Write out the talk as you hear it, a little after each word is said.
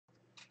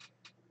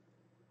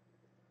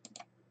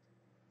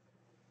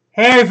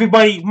Hey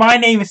everybody, my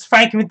name is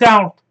Frankie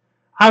MacDonald.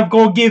 I'm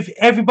going to give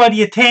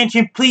everybody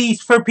attention,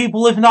 please, for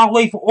people living all the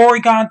way from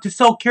Oregon to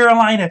South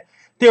Carolina.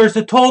 There's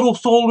a total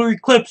solar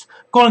eclipse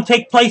going to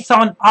take place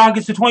on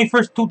August the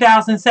 21st,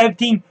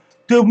 2017.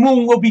 The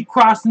moon will be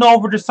crossing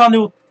over the sun.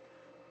 The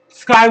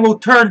sky will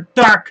turn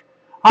dark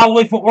all the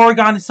way from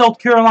Oregon to South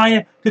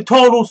Carolina. The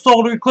total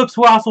solar eclipse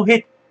will also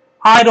hit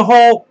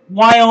Idaho,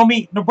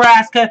 Wyoming,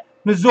 Nebraska,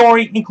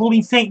 Missouri,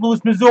 including St.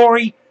 Louis,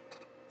 Missouri,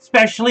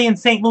 especially in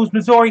St. Louis,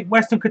 Missouri,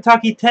 Western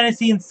Kentucky,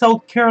 Tennessee, and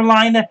South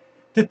Carolina.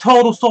 The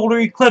total solar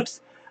eclipse.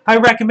 I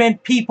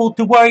recommend people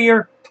to wear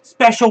your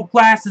special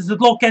glasses to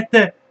look at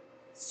the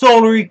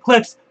solar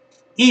eclipse.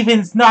 Even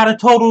it's not a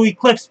total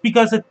eclipse,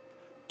 because a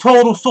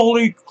total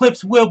solar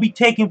eclipse will be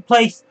taking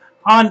place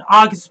on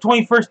August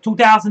 21st,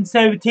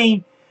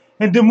 2017,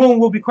 and the moon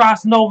will be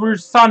crossing over the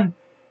sun.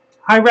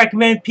 I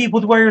recommend people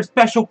to wear your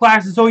special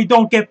glasses so you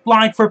don't get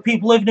blind. For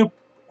people living in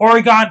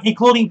Oregon,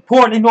 including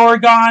Portland,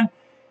 Oregon,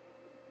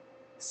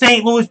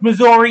 St. Louis,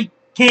 Missouri,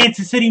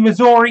 Kansas City,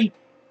 Missouri,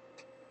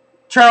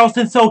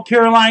 Charleston, South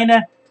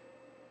Carolina,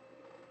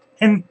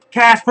 and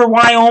Casper,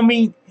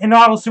 Wyoming, and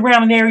all the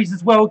surrounding areas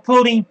as well,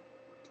 including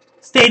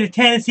state of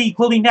Tennessee,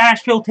 including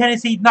Nashville,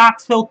 Tennessee,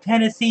 Knoxville,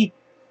 Tennessee,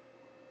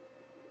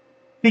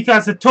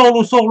 because the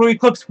total solar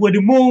eclipse, when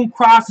the moon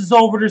crosses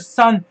over the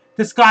sun,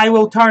 the sky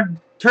will turn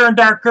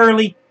dark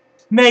early.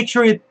 Make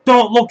sure you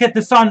don't look at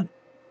the sun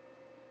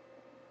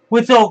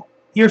without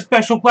your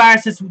special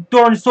glasses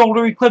during the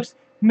solar eclipse.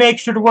 Make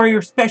sure to wear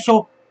your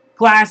special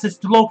glasses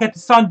to look at the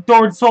sun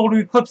during the solar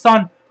eclipse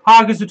on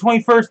August the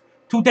 21st,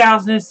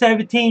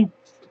 2017.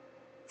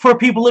 For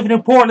people living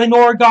in Portland,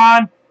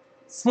 Oregon,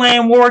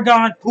 Slam,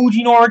 Oregon,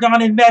 Eugene,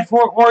 Oregon, and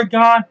Medford,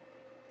 Oregon,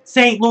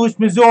 St. Louis,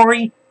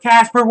 Missouri,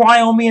 Casper,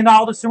 Wyoming, and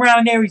all the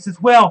surrounding areas as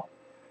well.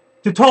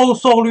 The total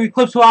solar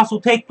eclipse will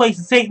also take place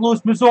in St.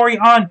 Louis, Missouri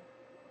on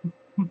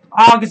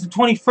August the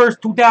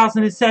 21st,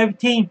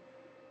 2017.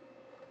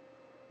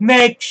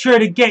 Make sure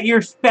to get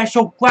your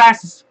special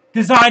glasses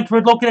designed for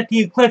looking at the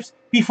eclipse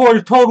before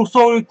the total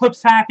solar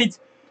eclipse happens.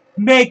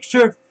 Make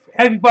sure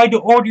everybody to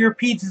order your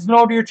pizzas and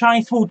order your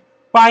Chinese food.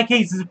 Buy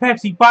cases of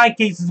Pepsi, buy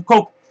cases of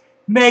Coke.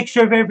 Make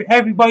sure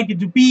everybody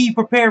to be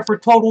prepared for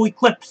total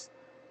eclipse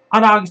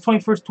on August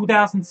 21st,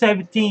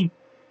 2017.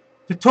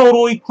 The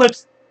total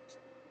eclipse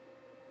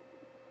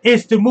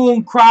is the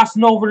moon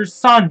crossing over the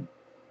sun.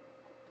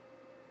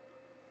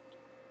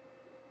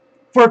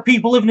 For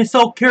people living in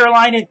South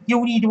Carolina,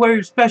 you need to wear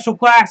your special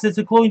glasses,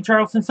 including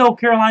Charleston, South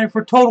Carolina,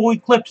 for total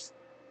eclipse.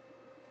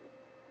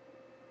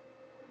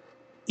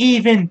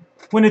 Even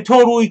when a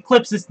total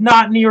eclipse is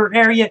not in your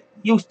area,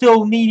 you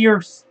still need your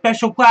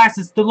special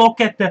glasses to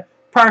look at the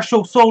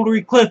partial solar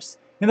eclipse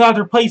in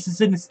other places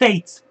in the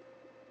States.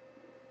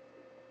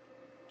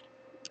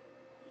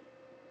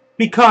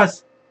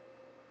 Because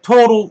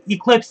total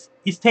eclipse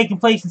is taking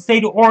place in the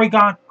state of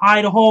Oregon,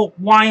 Idaho,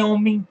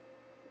 Wyoming,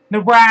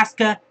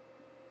 Nebraska,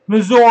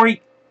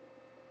 Missouri,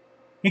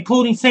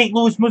 including St.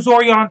 Louis,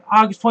 Missouri on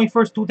August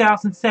 21st,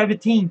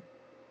 2017,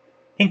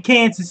 and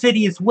Kansas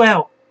City as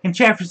well, and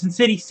Jefferson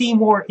City,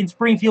 Seymour, and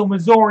Springfield,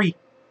 Missouri.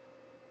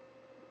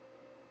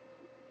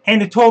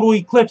 And the total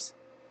eclipse,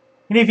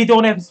 and if you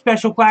don't have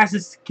special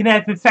glasses, can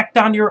have an effect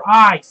on your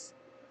eyes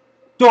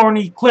during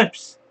the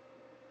eclipse.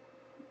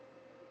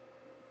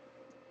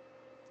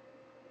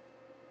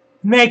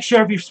 Make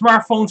sure your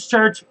smartphone's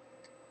charged.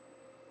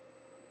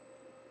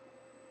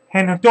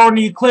 And during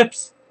the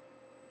eclipse,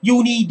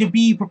 you need to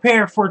be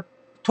prepared for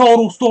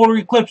total solar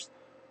eclipse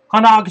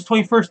on August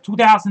 21st,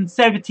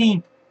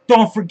 2017.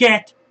 Don't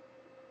forget,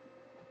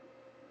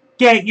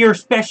 get your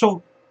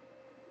special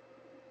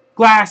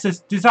glasses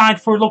designed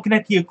for looking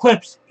at the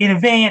eclipse in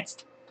advance,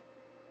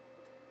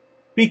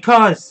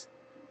 because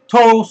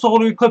total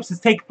solar eclipse is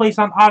taking place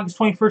on August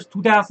 21st,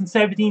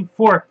 2017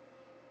 for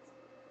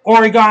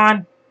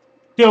Oregon.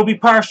 There will be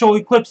partial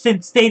eclipse in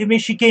the state of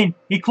Michigan,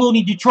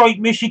 including Detroit,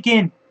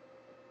 Michigan,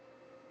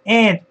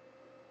 and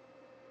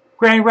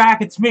Grand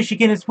Rapids,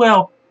 Michigan as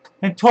well.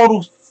 And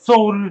total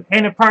solar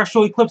and a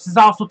partial eclipse is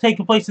also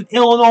taking place in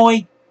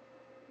Illinois.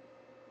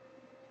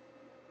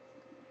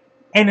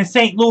 And in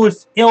St.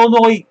 Louis,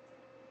 Illinois,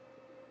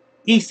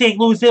 East St.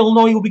 Louis,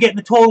 Illinois will be getting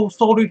the total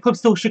solar eclipse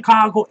to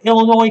Chicago,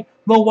 Illinois,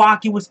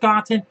 Milwaukee,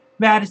 Wisconsin,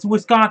 Madison,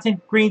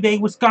 Wisconsin, Green Bay,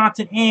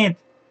 Wisconsin, and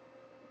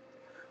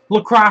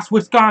La Crosse,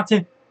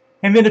 Wisconsin.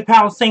 And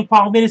Minneapolis, St.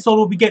 Paul, Minnesota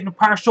will be getting a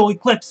partial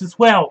eclipse as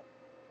well.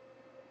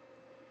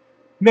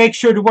 Make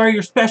sure to wear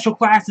your special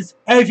glasses.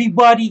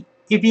 Everybody,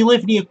 if you live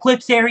in the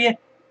eclipse area,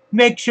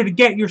 make sure to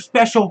get your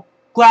special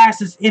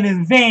glasses in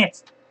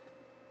advance.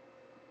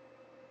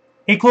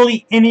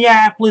 Including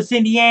Indianapolis,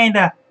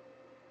 Indiana.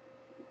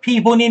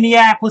 People in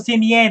Indianapolis,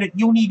 Indiana,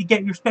 you need to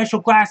get your special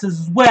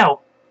glasses as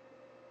well.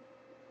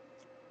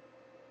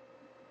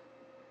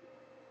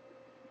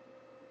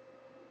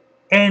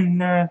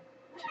 And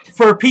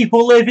for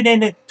people living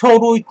in a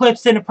total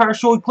eclipse and a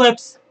partial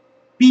eclipse,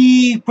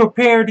 be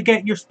prepared to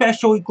get your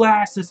special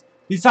glasses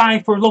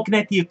designed for looking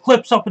at the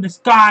eclipse up in the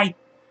sky,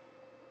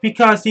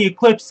 because the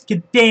eclipse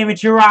can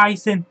damage your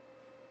eyes and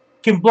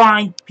can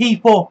blind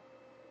people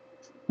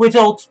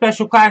without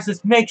special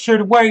glasses. Make sure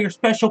to wear your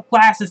special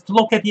glasses to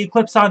look at the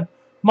eclipse on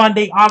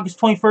Monday, August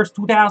 21st,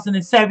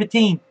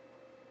 2017.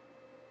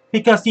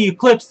 Because the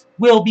eclipse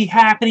will be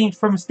happening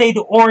from the state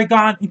of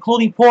Oregon,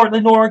 including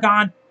Portland,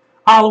 Oregon,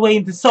 all the way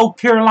into South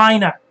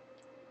Carolina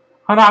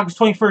on August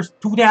 21st,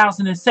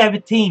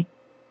 2017.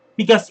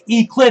 Because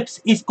eclipse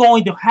is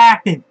going to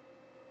happen.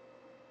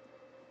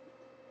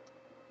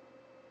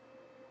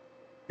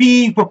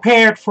 Be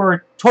prepared for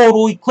a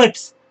total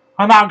eclipse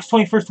on August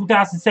 21st,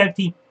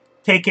 2017.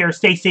 Take care,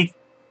 stay safe.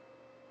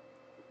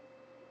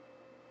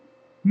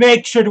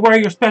 Make sure to wear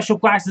your special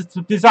glasses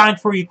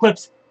designed for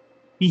eclipse.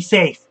 Be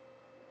safe.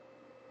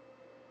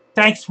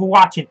 Thanks for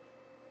watching.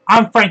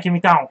 I'm Frankie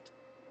MacDonald.